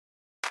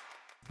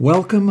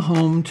Welcome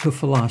home to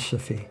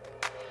philosophy,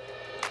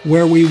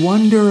 where we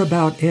wonder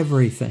about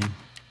everything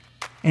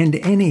and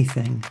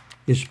anything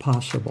is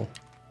possible.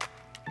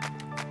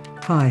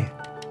 Hi,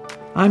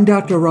 I'm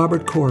Dr.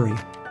 Robert Corey,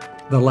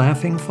 the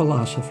Laughing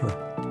Philosopher.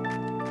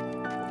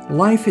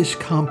 Life is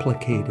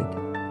complicated.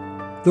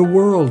 The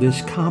world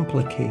is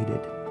complicated,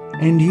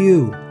 and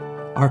you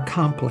are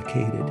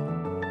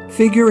complicated.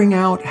 Figuring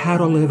out how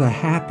to live a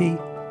happy,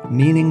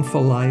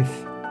 meaningful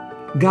life,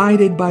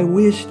 guided by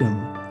wisdom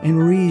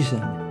and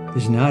reason,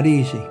 is not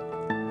easy.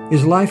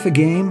 Is life a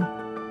game?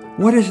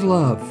 What is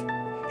love?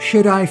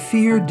 Should I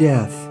fear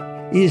death?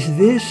 Is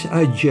this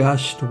a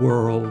just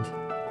world?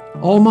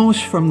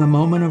 Almost from the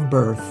moment of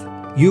birth,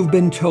 you've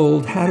been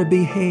told how to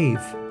behave,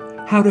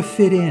 how to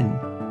fit in,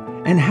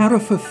 and how to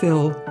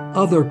fulfill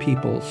other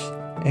people's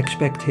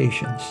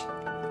expectations.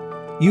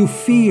 You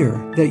fear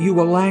that you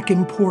will lack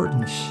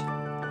importance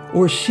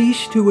or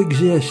cease to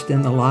exist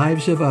in the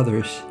lives of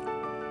others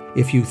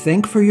if you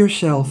think for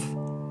yourself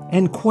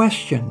and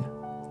question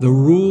the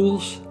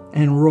rules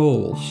and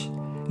roles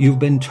you've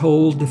been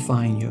told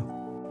define you.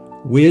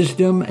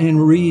 Wisdom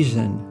and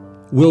reason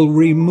will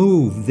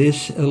remove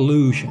this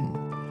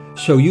illusion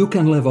so you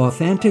can live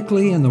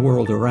authentically in the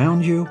world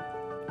around you,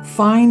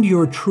 find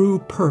your true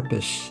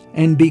purpose,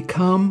 and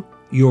become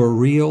your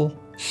real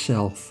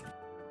self.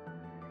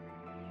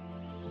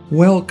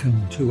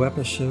 Welcome to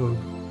episode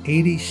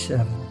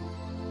 87.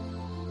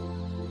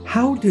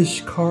 How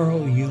does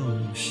Carl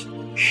Jung's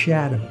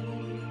shadow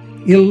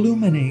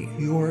illuminate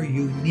your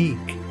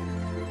unique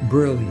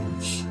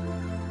brilliance?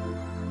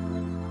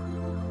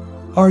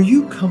 Are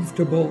you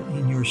comfortable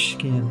in your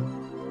skin,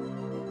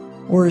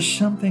 or is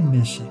something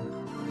missing?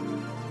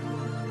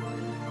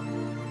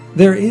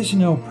 There is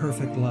no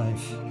perfect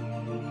life.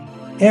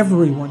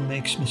 Everyone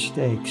makes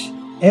mistakes.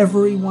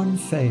 Everyone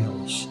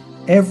fails.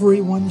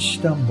 Everyone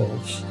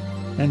stumbles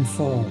and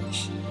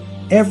falls.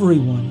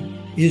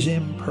 Everyone is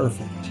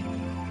imperfect.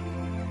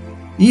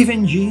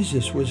 Even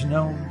Jesus was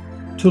known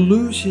to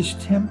lose his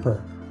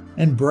temper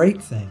and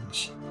break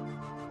things.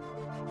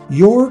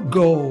 Your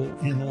goal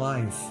in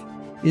life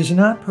is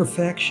not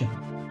perfection.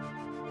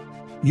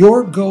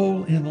 Your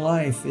goal in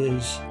life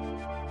is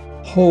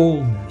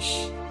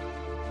wholeness.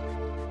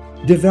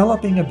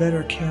 Developing a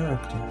better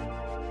character,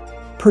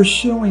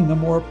 pursuing a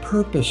more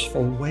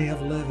purposeful way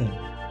of living,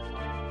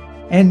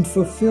 and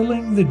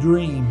fulfilling the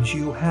dreams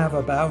you have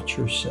about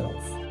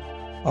yourself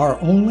are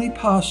only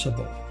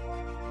possible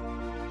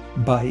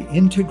by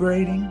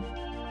integrating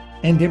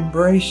and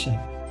embracing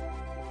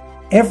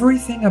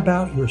everything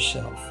about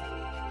yourself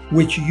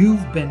which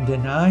you've been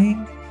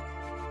denying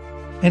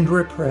and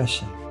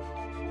repressing.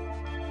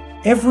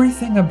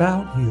 Everything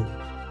about you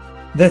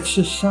that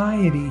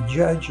society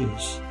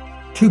judges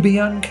to be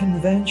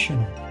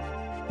unconventional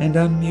and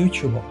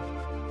unmutual.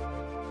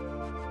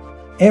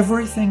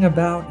 Everything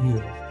about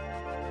you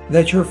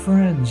that your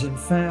friends and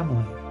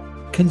family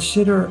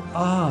consider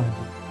odd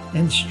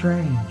and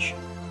strange.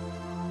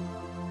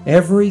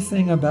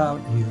 Everything about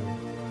you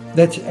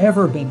that's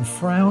ever been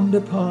frowned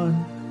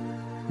upon,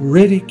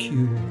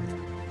 ridiculed,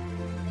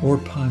 or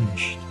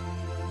punished.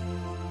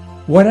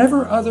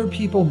 Whatever other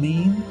people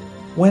mean,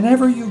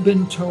 whenever you've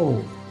been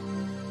told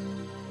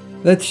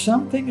that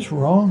something's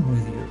wrong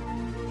with you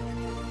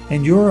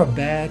and you're a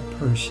bad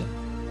person.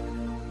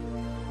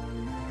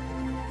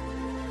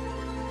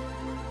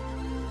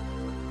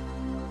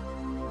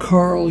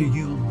 Carl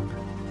Jung,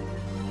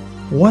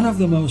 one of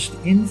the most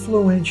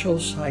influential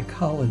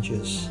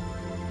psychologists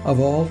of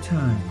all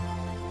time,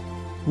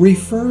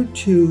 referred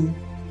to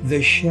the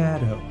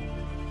shadow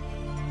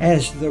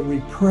as the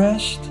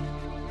repressed,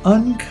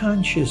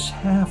 unconscious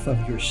half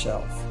of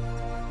yourself,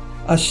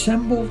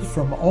 assembled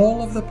from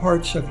all of the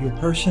parts of your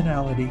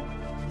personality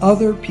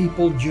other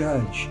people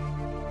judge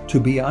to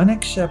be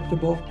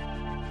unacceptable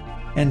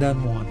and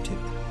unwanted.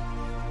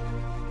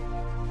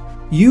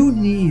 You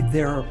need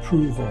their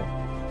approval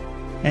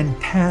and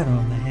pat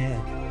on the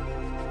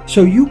head,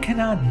 so you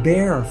cannot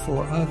bear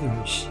for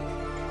others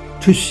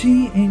to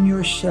see in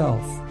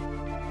yourself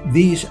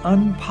these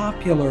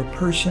unpopular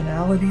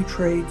personality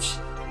traits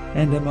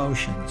and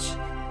emotions.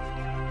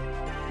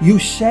 You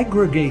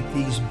segregate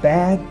these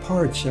bad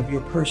parts of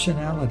your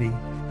personality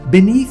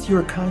beneath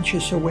your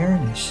conscious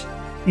awareness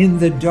in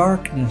the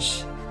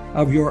darkness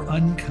of your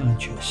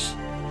unconscious.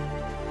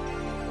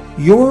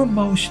 Your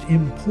most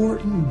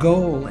important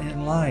goal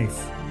in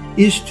life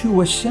is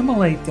to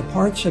assimilate the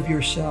parts of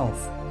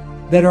yourself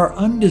that are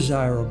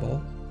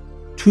undesirable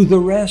to the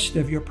rest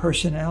of your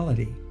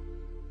personality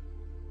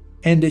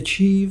and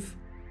achieve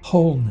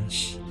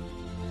wholeness.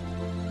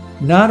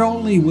 Not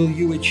only will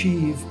you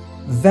achieve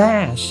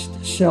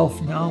vast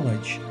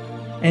self-knowledge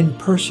and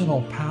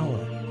personal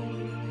power,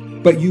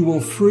 but you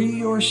will free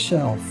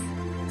yourself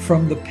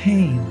from the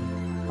pain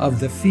of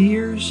the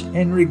fears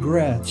and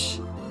regrets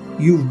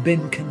you've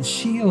been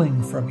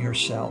concealing from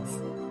yourself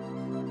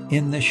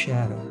in the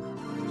shadow.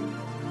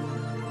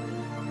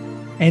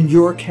 And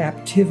your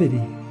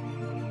captivity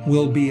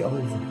will be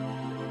over.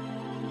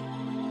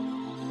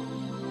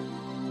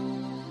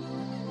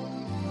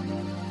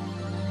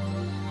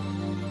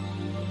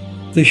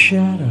 The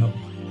shadow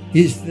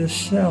is the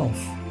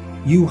self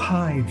you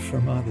hide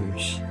from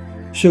others,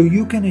 so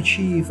you can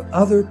achieve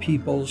other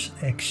people's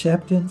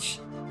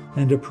acceptance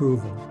and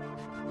approval.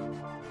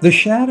 The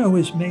shadow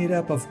is made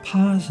up of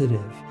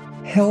positive,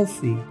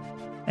 healthy,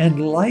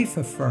 and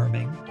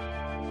life-affirming,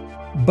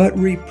 but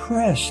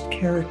repressed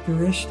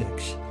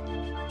characteristics,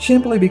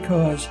 simply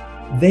because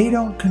they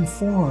don't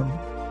conform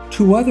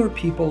to other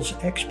people's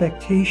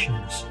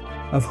expectations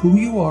of who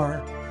you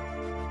are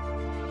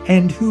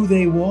and who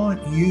they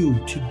want you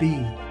to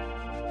be.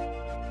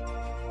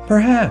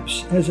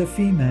 Perhaps as a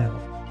female,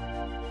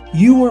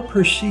 you are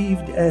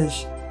perceived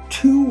as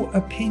too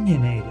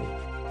opinionated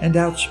and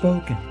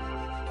outspoken.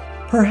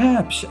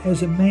 Perhaps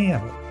as a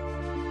male,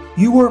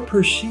 you are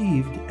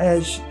perceived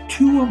as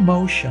too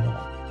emotional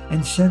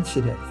and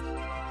sensitive.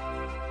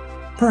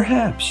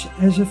 Perhaps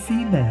as a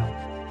female,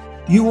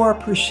 you are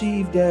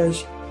perceived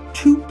as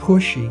too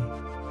pushy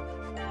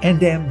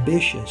and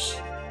ambitious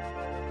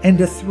and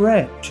a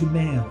threat to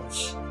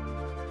males.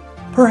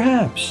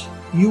 Perhaps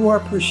you are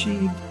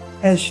perceived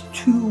as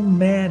too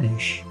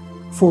mannish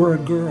for a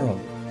girl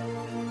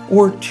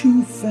or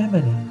too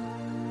feminine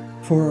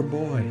for a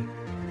boy.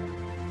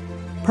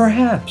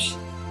 Perhaps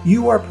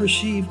you are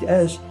perceived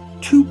as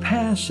too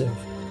passive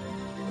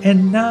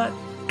and not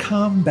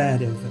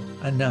combative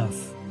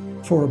enough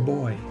for a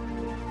boy,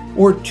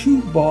 or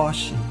too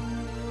bossy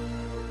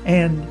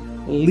and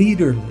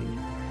leaderly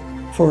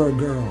for a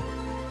girl.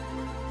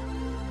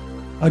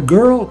 A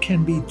girl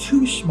can be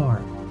too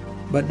smart,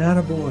 but not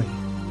a boy.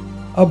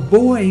 A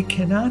boy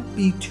cannot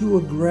be too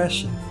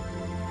aggressive,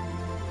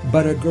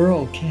 but a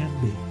girl can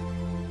be.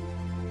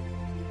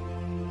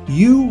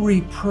 You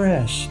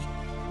repressed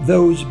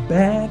those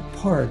bad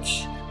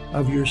parts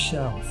of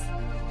yourself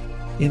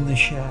in the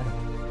shadow.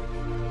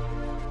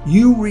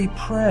 You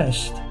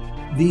repressed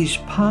these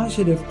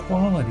positive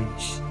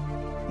qualities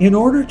in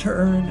order to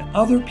earn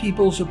other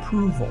people's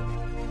approval,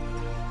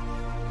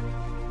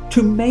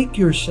 to make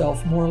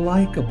yourself more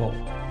likable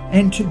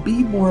and to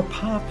be more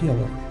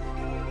popular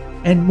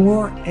and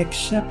more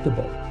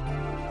acceptable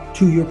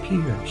to your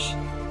peers.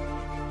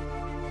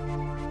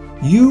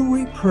 You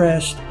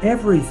repressed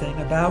everything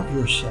about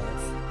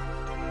yourself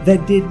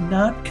that did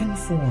not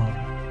conform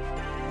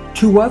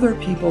to other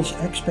people's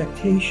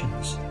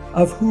expectations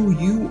of who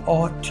you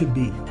ought to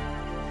be.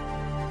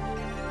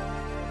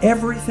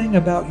 Everything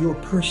about your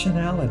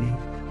personality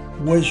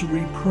was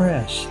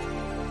repressed,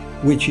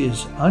 which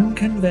is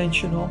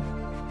unconventional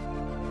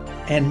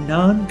and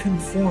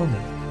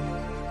non-conforming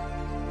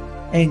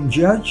and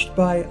judged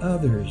by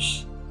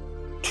others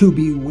to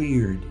be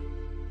weird.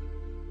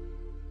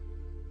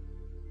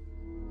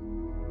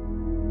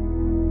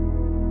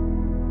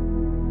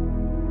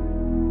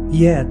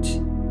 Yet,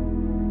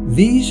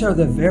 these are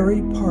the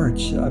very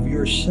parts of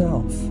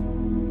yourself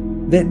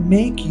that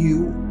make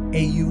you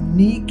a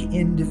unique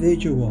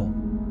individual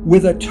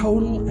with a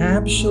total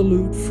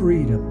absolute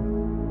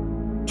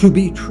freedom to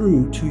be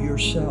true to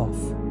yourself.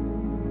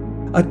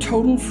 A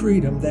total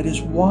freedom that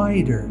is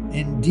wider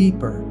and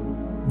deeper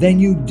than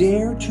you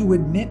dare to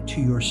admit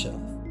to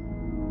yourself.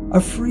 A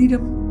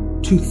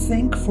freedom to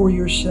think for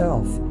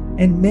yourself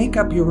and make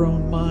up your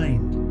own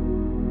mind.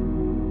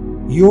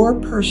 Your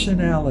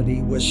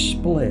personality was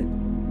split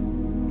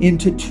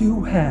into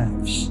two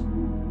halves,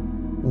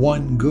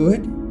 one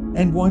good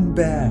and one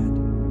bad,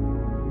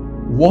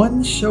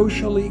 one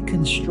socially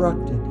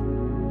constructed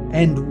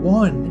and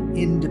one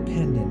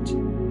independent,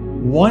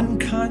 one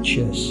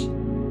conscious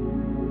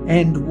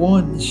and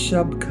one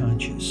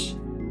subconscious.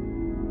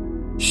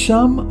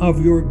 Some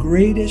of your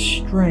greatest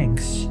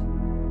strengths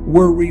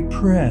were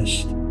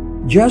repressed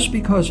just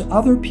because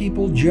other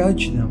people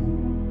judged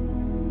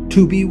them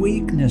to be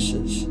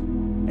weaknesses,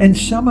 and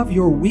some of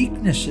your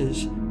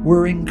weaknesses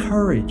were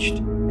encouraged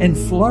and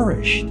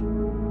flourished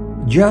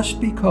just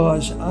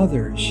because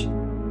others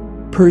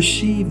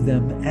perceived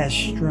them as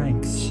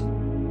strengths.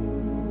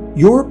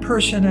 Your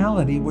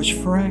personality was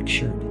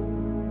fractured.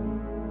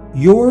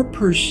 Your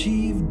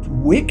perceived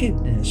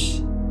wickedness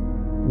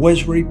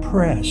was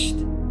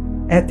repressed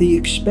at the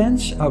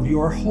expense of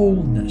your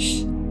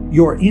wholeness,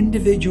 your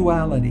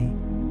individuality,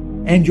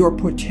 and your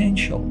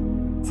potential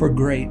for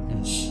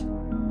greatness.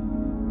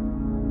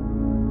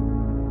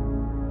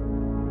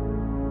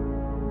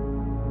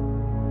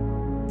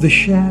 The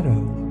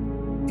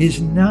shadow is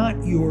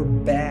not your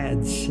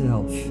bad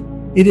self.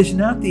 It is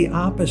not the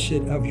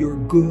opposite of your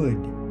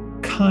good,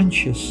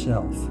 conscious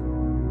self.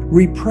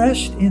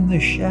 Repressed in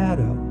the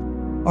shadow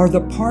are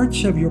the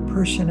parts of your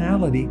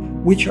personality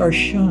which are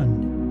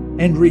shunned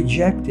and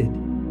rejected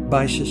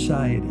by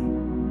society.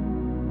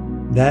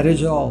 That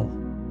is all.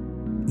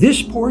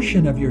 This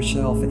portion of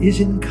yourself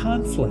is in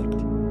conflict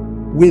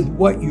with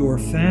what your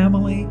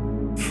family,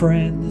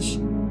 friends,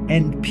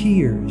 and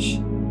peers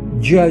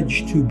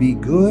judge to be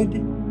good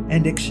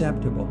and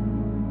acceptable.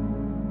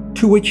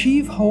 To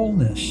achieve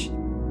wholeness,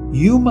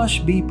 you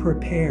must be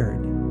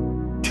prepared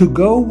to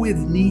go with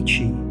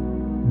Nietzsche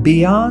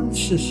beyond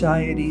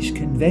society's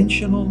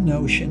conventional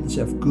notions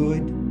of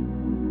good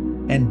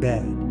and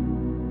bad.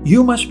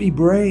 You must be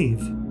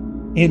brave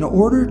in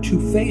order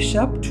to face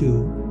up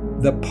to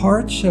the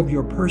parts of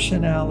your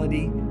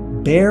personality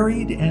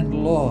buried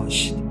and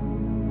lost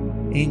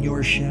in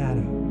your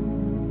shadow.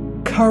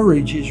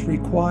 Courage is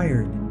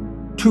required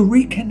to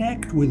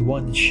reconnect with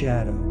one's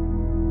shadow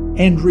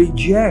and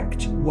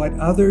reject what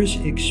others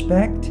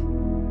expect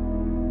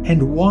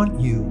and want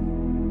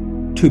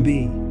you to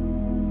be.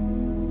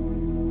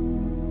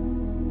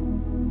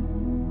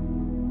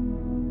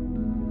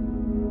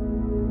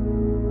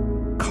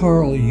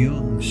 Carl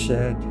Jung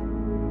said,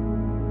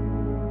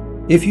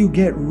 "If you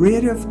get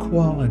rid of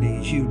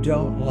qualities you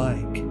don't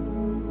like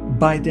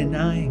by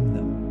denying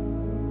them,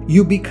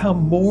 you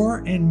become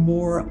more and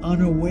more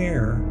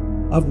unaware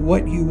of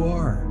what you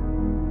are.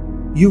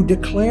 You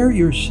declare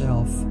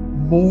yourself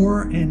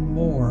more and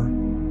more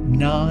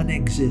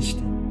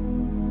non-existent.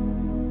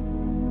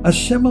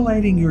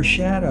 Assimilating your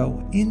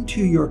shadow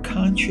into your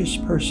conscious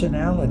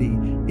personality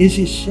is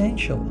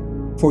essential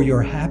for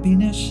your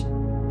happiness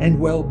and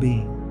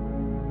well-being.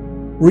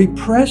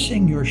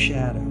 Repressing your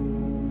shadow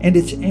and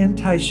its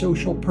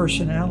antisocial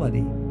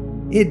personality,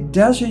 it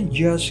doesn't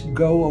just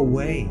go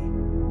away.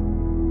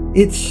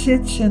 It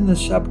sits in the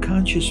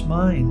subconscious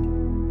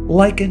mind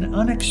like an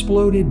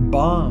unexploded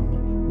bomb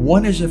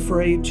one is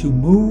afraid to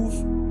move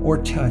or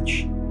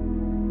touch.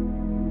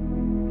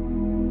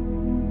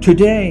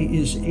 Today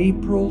is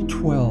April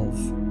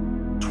 12,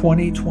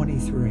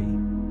 2023.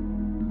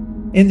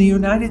 In the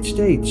United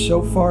States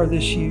so far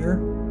this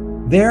year,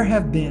 there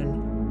have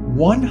been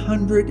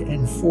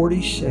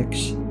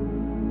 146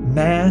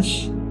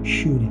 mass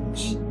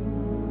shootings.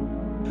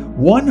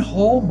 One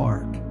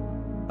hallmark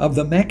of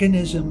the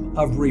mechanism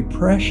of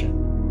repression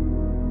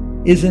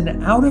is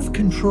an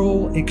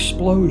out-of-control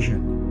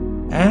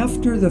explosion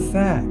after the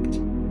fact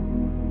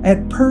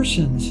at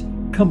persons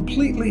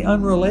completely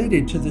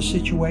unrelated to the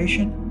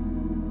situation,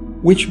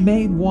 which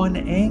made one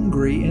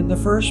angry in the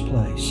first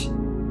place.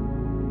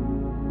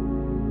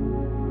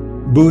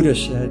 Buddha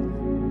said,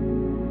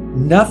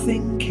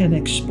 "Nothing can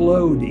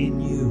explode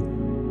in you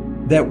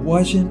that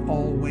wasn't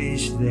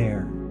always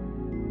there."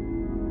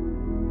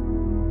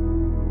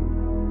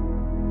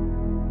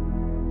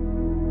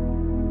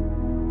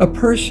 A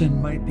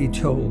person might be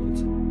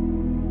told,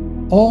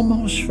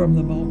 almost from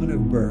the moment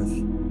of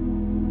birth,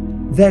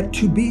 that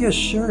to be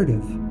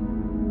assertive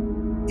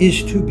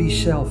is to be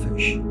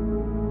selfish.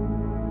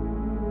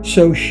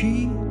 So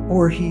she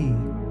or he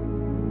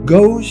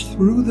goes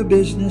through the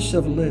business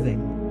of living,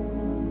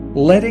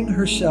 letting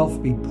herself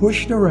be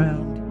pushed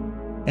around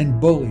and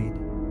bullied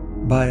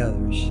by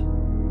others.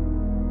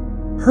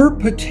 Her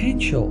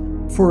potential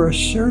for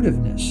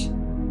assertiveness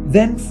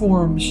then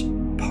forms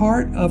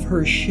part of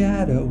her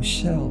shadow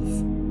self.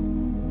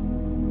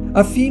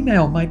 A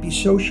female might be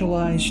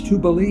socialized to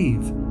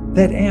believe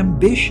that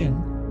ambition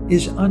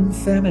is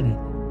unfeminine.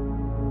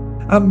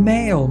 A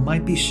male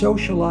might be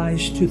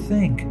socialized to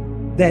think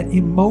that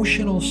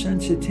emotional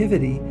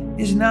sensitivity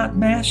is not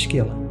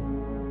masculine.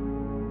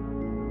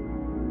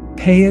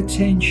 Pay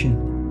attention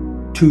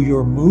to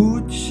your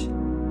moods,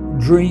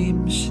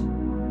 dreams,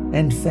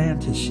 and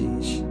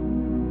fantasies.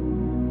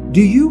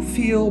 Do you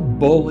feel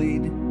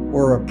bullied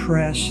or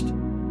oppressed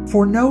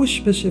for no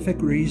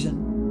specific reason?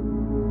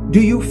 Do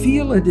you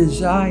feel a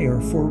desire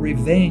for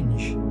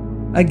revenge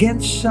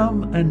against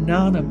some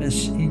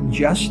anonymous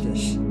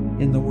injustice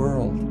in the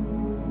world?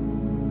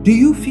 Do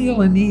you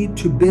feel a need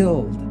to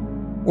build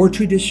or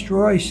to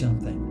destroy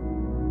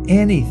something,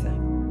 anything?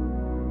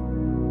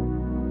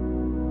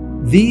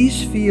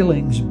 These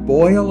feelings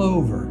boil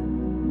over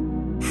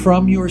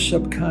from your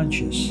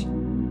subconscious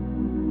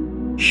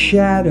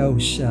shadow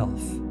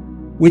self,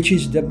 which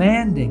is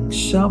demanding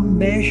some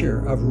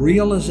measure of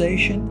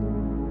realization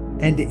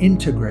and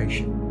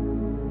integration.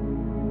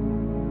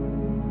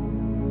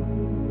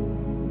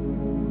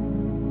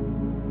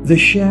 The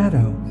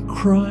shadow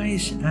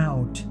cries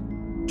out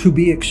to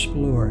be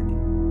explored.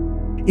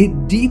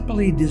 It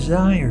deeply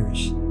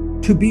desires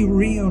to be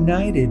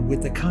reunited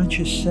with the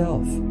conscious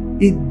self.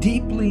 It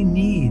deeply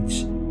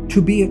needs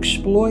to be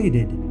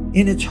exploited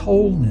in its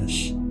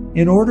wholeness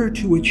in order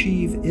to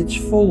achieve its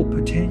full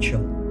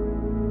potential.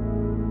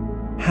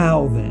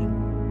 How then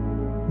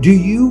do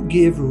you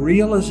give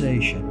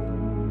realization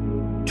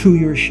to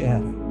your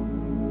shadow?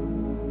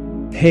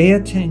 Pay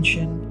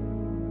attention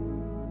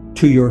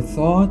to your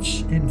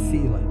thoughts and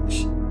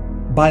feelings.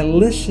 By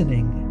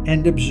listening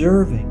and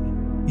observing,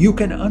 you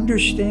can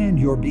understand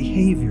your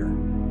behavior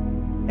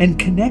and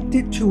connect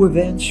it to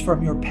events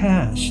from your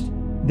past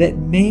that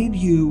made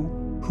you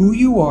who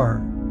you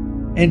are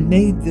and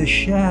made the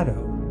shadow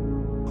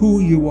who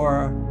you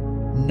are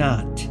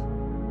not.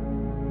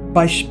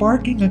 By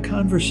sparking a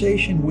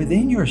conversation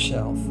within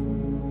yourself,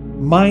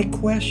 my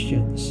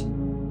questions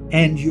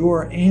and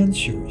your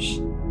answers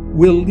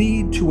will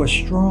lead to a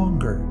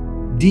stronger,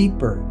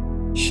 deeper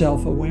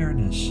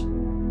self-awareness.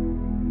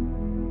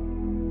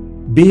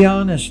 Be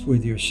honest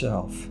with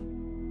yourself.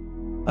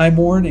 I'm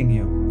warning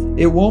you,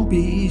 it won't be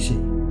easy.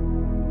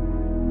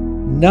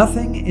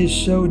 Nothing is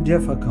so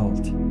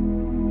difficult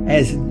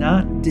as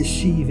not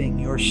deceiving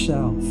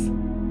yourself,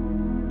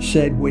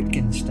 said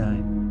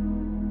Wittgenstein.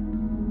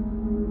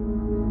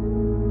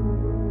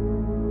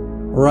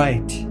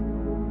 Right.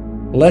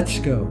 Let's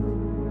go.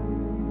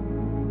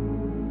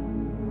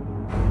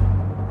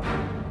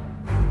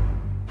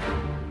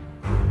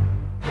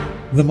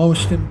 The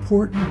most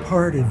important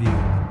part of you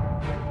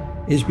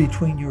is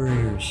between your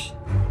ears.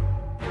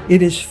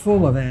 It is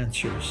full of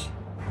answers.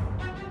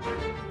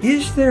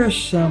 Is there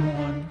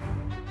someone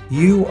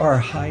you are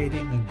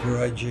hiding a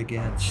grudge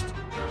against?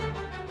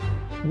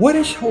 What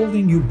is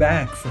holding you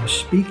back from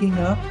speaking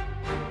up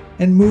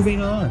and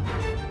moving on?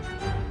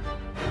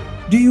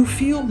 Do you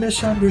feel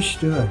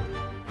misunderstood?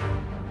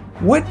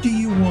 What do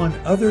you want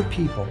other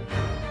people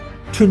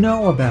to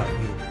know about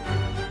you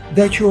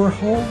that you're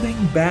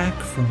holding back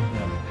from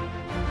them?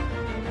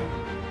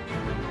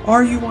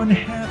 Are you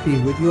unhappy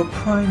with your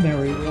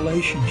primary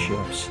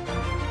relationships?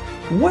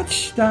 What's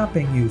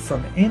stopping you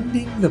from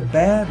ending the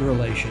bad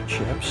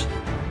relationships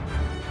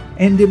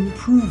and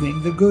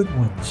improving the good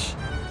ones?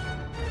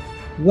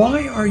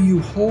 Why are you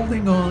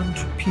holding on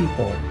to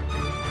people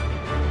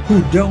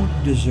who don't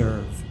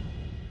deserve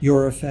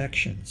your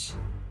affections?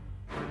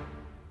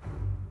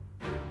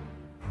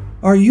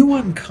 Are you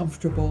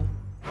uncomfortable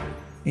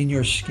in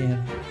your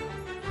skin?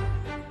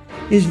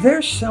 Is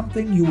there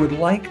something you would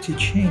like to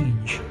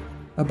change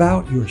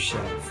about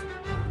yourself?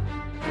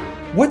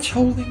 What's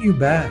holding you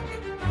back?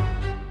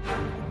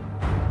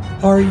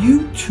 Are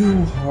you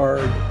too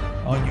hard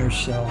on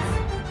yourself?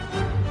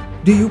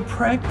 Do you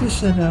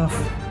practice enough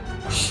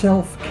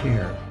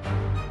self-care?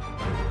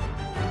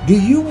 Do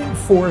you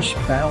enforce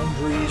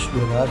boundaries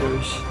with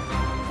others,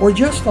 or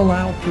just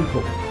allow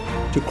people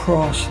to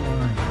cross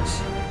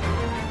lines?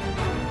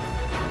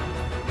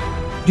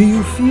 Do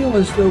you feel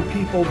as though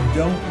people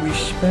don't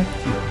respect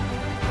you?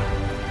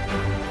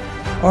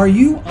 Are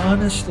you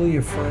honestly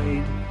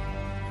afraid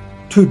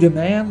to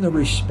demand the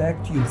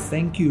respect you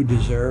think you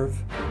deserve?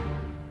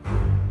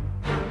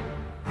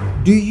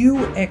 Do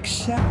you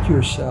accept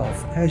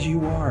yourself as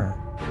you are,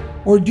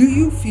 or do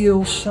you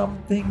feel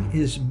something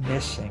is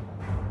missing?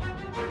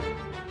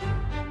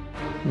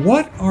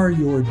 What are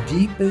your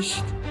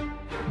deepest,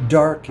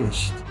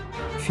 darkest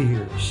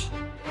fears?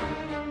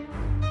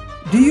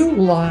 Do you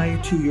lie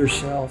to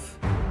yourself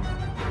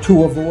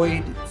to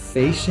avoid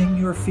facing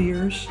your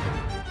fears?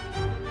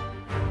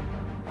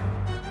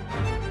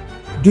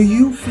 Do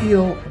you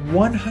feel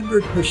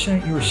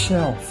 100%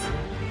 yourself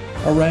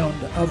around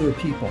other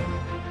people?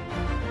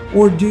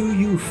 Or do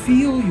you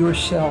feel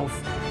yourself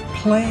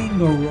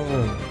playing a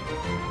role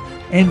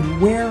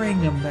and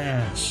wearing a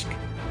mask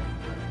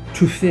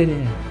to fit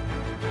in?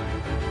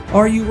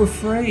 Are you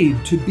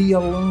afraid to be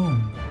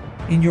alone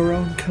in your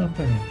own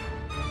company?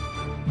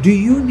 Do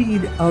you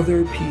need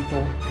other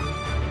people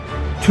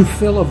to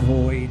fill a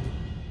void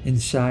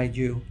inside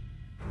you?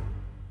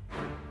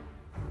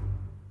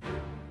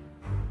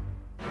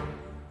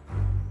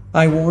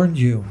 I warned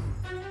you,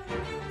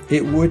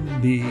 it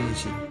wouldn't be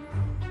easy.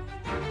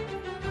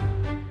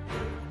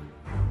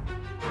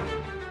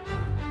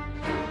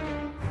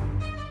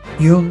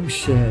 Jung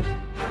said,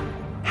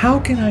 "How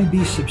can I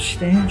be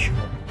substantial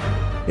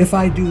if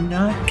I do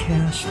not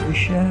cast a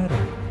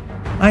shadow?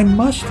 I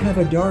must have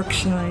a dark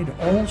side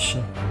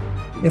also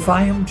if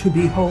I am to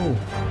be whole."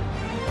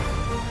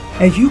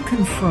 As you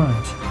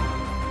confront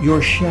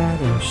your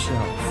shadow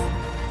self,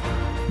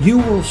 you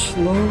will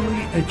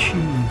slowly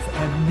achieve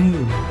a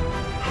new,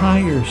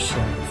 higher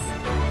self,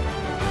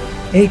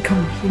 a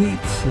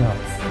complete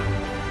self.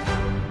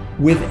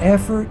 With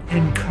effort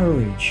and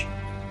courage,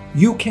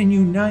 you can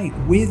unite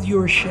with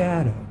your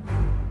shadow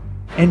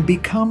and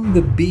become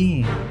the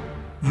being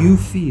you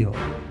feel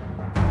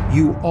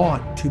you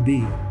ought to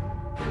be.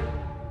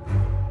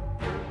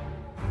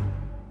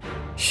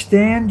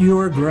 Stand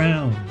your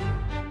ground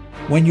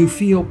when you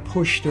feel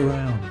pushed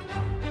around.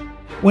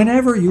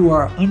 Whenever you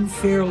are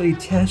unfairly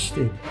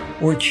tested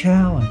or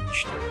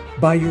challenged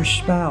by your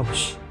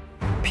spouse,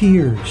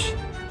 peers,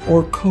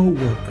 or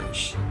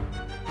co-workers.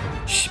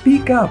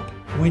 Speak up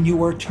when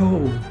you are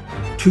told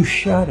to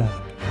shut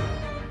up.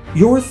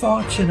 Your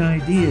thoughts and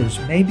ideas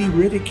may be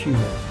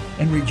ridiculed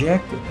and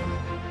rejected,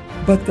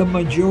 but the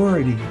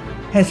majority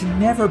has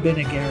never been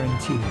a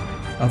guarantee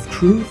of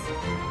truth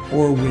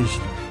or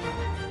wisdom.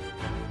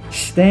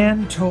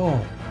 Stand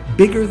tall,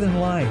 bigger than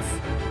life,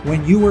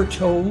 when you are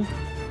told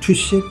to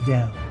sit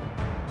down.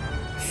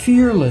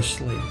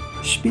 Fearlessly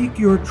speak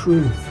your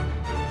truth.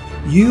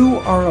 You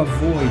are a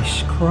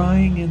voice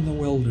crying in the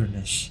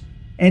wilderness,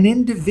 an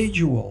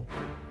individual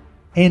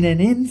in an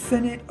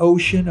infinite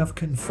ocean of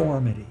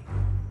conformity.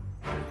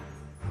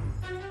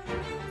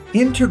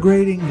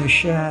 Integrating the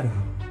shadow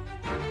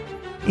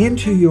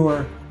into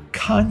your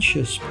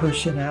conscious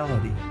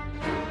personality.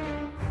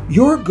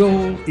 Your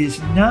goal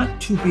is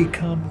not to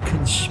become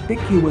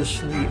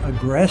conspicuously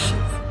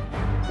aggressive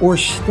or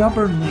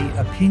stubbornly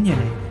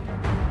opinionated.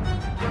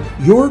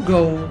 Your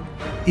goal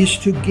is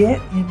to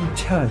get in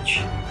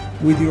touch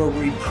with your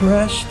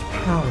repressed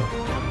power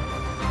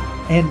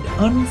and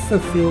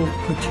unfulfilled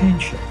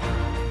potential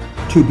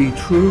to be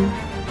true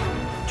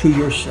to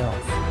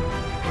yourself,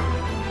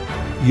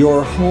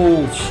 your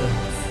whole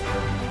self.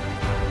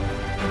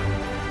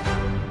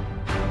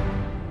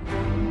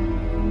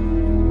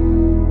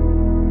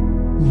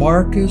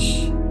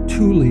 Marcus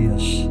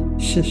Tullius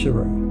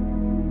Cicero,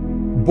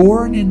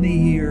 born in the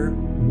year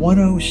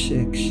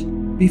 106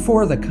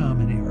 before the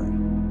Common Era,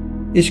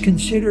 is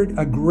considered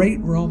a great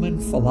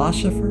Roman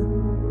philosopher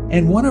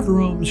and one of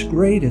Rome's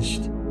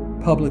greatest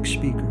public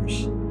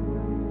speakers.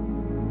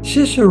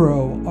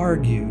 Cicero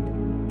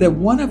argued that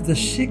one of the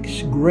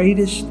 6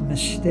 greatest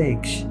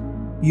mistakes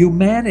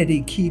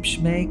humanity keeps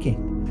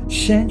making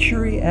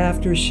century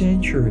after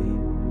century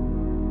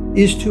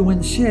is to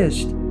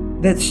insist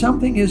that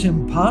something is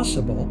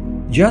impossible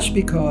just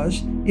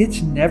because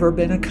it's never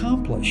been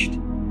accomplished.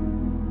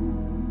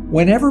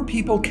 Whenever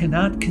people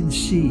cannot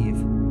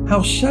conceive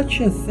how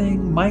such a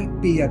thing might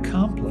be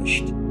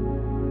accomplished,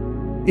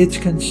 it's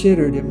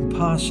considered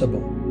impossible.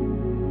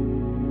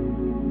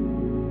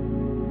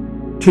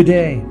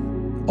 Today,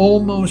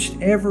 almost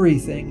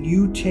everything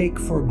you take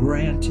for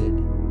granted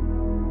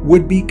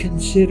would be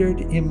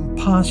considered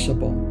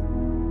impossible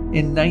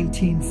in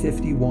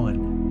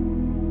 1951,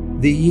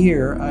 the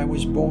year I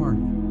was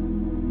born.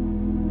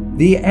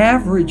 The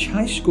average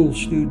high school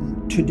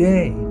student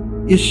today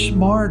is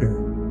smarter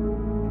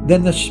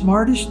than the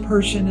smartest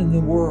person in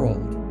the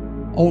world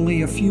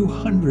only a few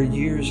hundred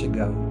years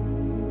ago.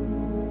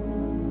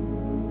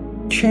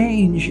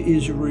 Change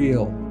is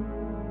real,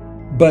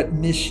 but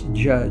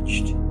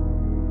misjudged.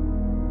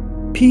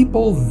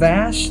 People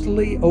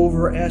vastly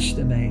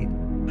overestimate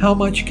how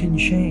much can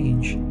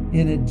change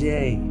in a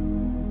day,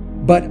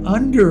 but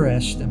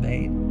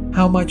underestimate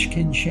how much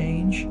can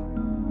change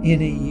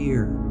in a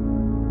year.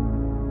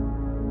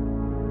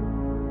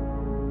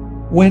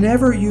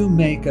 Whenever you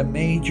make a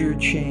major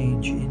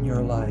change in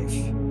your life,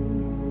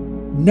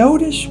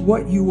 notice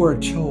what you are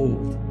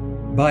told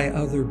by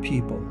other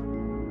people.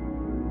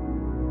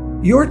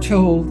 You're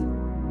told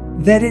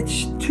that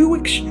it's too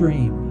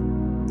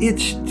extreme,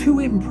 it's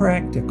too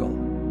impractical,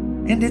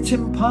 and it's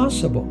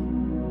impossible.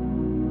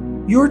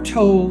 You're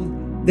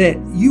told that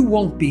you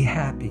won't be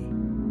happy,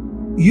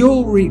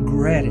 you'll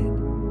regret it,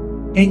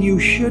 and you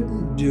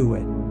shouldn't do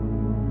it.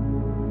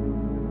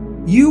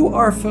 You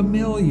are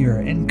familiar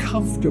and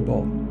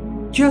comfortable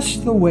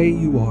just the way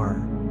you are.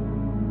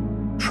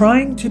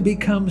 Trying to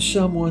become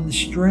someone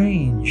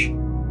strange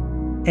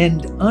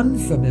and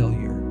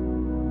unfamiliar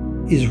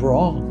is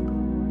wrong.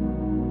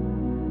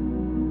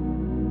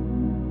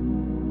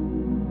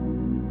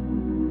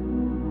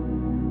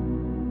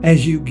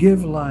 As you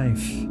give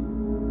life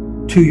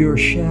to your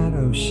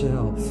shadow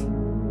self,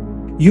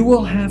 you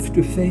will have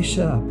to face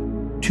up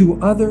to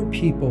other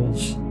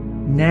people's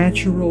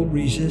natural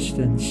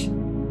resistance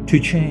to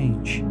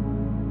change.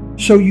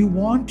 So you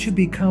want to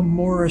become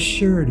more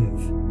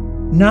assertive,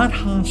 not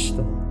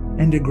hostile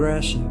and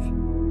aggressive.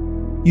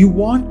 You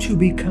want to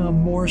become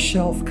more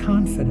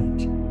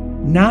self-confident,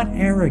 not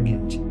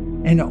arrogant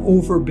and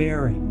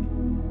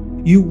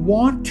overbearing. You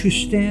want to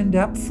stand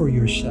up for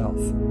yourself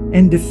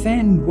and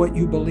defend what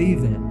you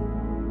believe in,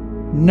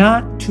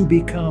 not to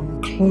become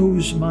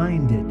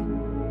close-minded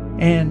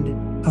and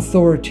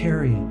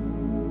authoritarian.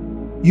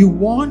 You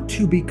want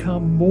to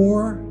become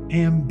more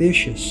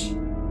ambitious,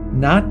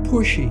 not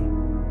pushy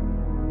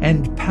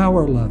and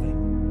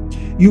power-loving.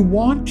 You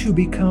want to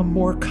become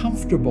more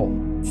comfortable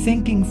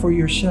thinking for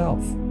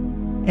yourself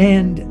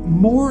and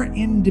more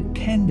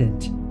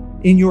independent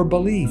in your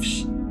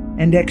beliefs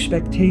and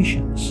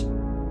expectations,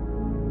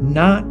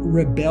 not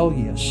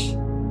rebellious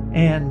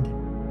and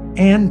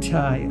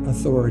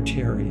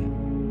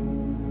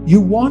anti-authoritarian.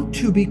 You want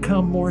to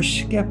become more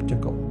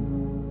skeptical,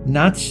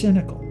 not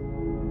cynical.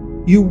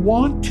 You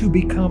want to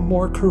become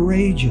more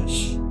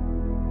courageous,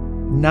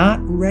 not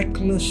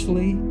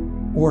recklessly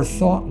or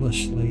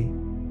thoughtlessly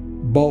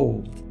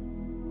bold.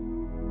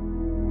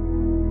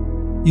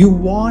 You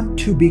want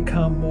to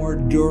become more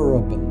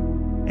durable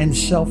and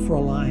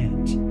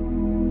self-reliant,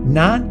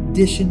 not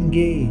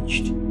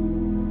disengaged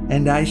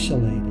and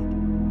isolated.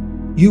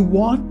 You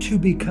want to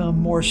become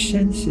more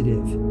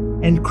sensitive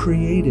and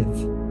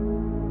creative,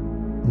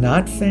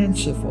 not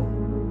fanciful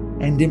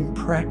and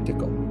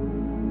impractical.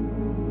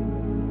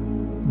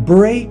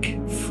 Break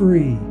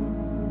free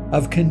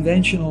of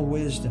conventional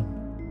wisdom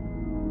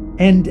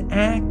and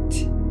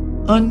act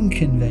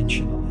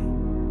unconventionally.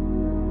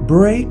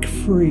 Break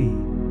free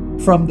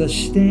from the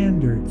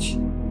standards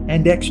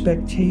and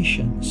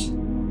expectations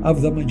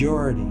of the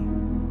majority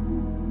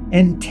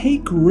and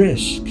take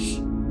risks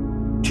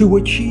to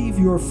achieve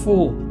your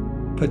full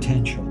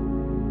potential.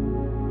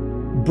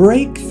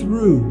 Break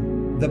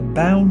through the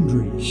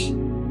boundaries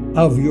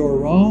of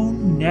your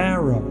own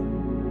narrow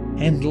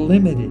and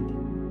limited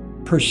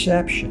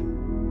perception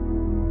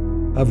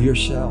of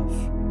yourself.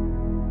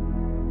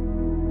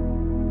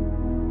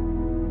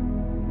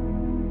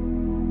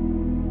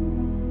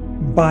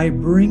 By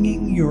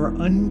bringing your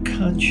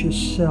unconscious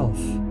self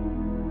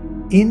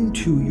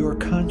into your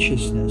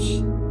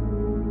consciousness,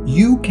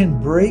 you can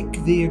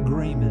break the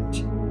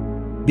agreement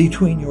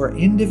between your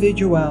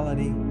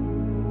individuality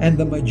and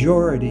the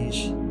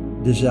majority's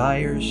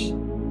desires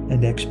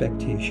and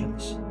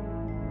expectations.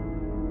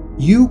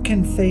 You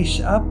can face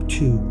up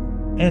to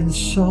and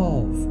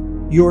solve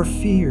your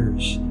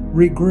fears,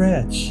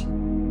 regrets,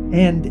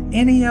 and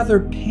any other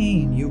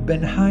pain you've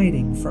been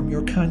hiding from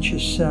your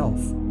conscious self.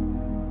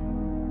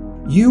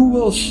 You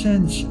will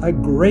sense a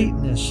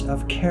greatness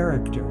of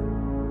character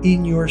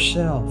in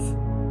yourself.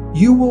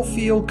 You will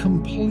feel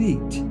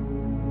complete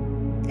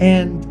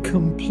and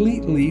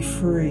completely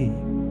free.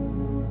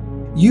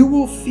 You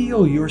will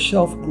feel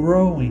yourself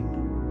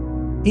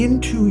growing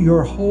into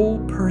your whole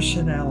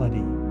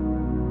personality.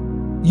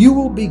 You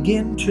will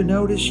begin to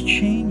notice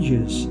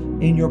changes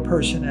in your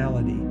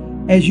personality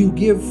as you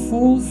give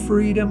full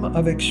freedom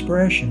of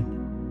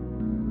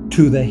expression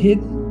to the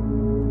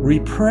hidden,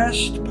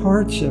 repressed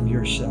parts of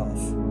yourself,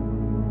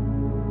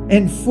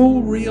 and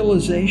full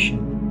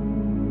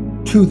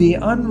realization to the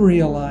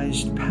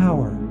unrealized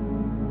power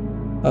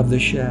of the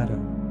shadow.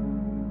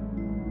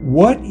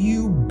 What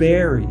you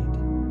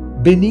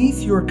buried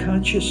beneath your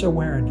conscious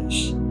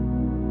awareness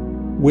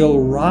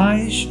will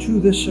rise to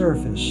the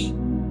surface,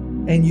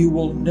 and you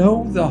will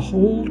know the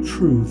whole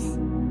truth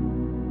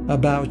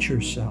about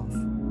yourself.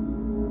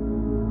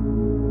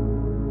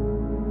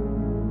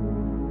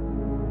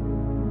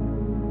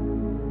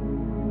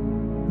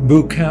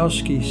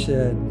 Bukowski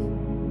said,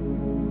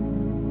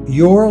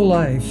 "Your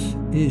life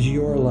is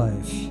your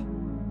life.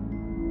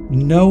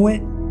 Know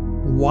it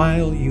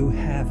while you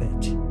have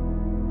it.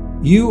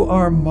 You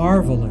are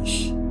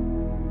marvelous.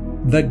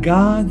 The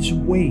gods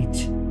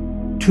wait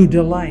to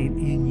delight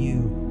in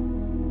you.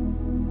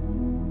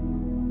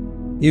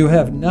 You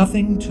have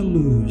nothing to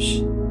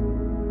lose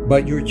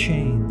but your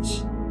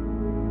chains,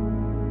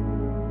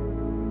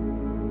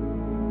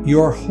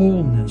 your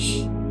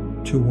wholeness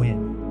to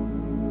win.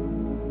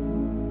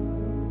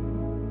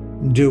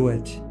 Do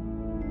it."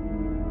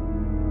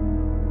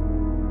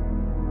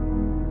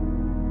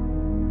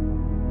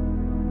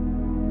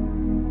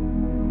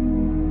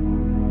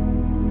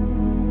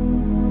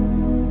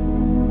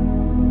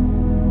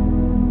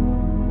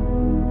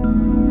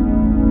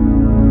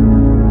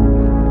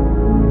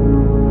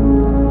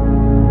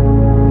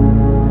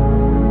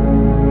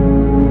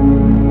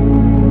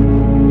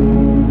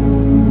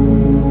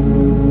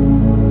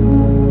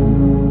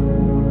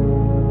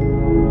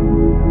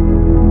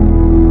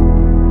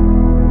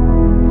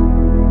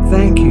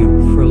 Thank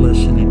you for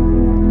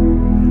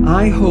listening.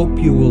 I hope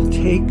you will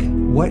take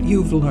what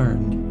you've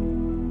learned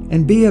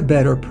and be a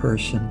better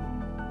person.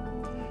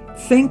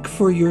 Think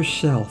for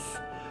yourself.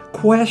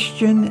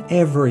 Question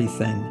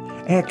everything.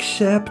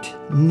 Accept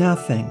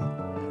nothing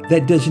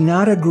that does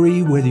not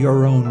agree with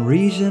your own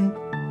reason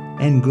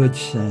and good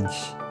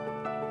sense.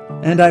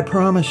 And I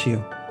promise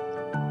you,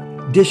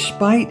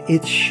 despite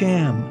its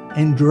sham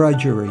and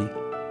drudgery,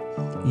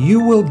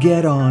 you will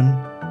get on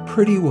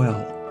pretty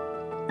well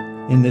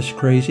in this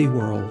crazy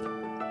world.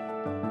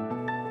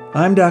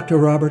 I'm Dr.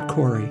 Robert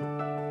Corey.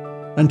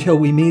 Until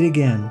we meet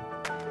again,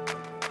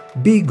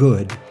 be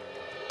good.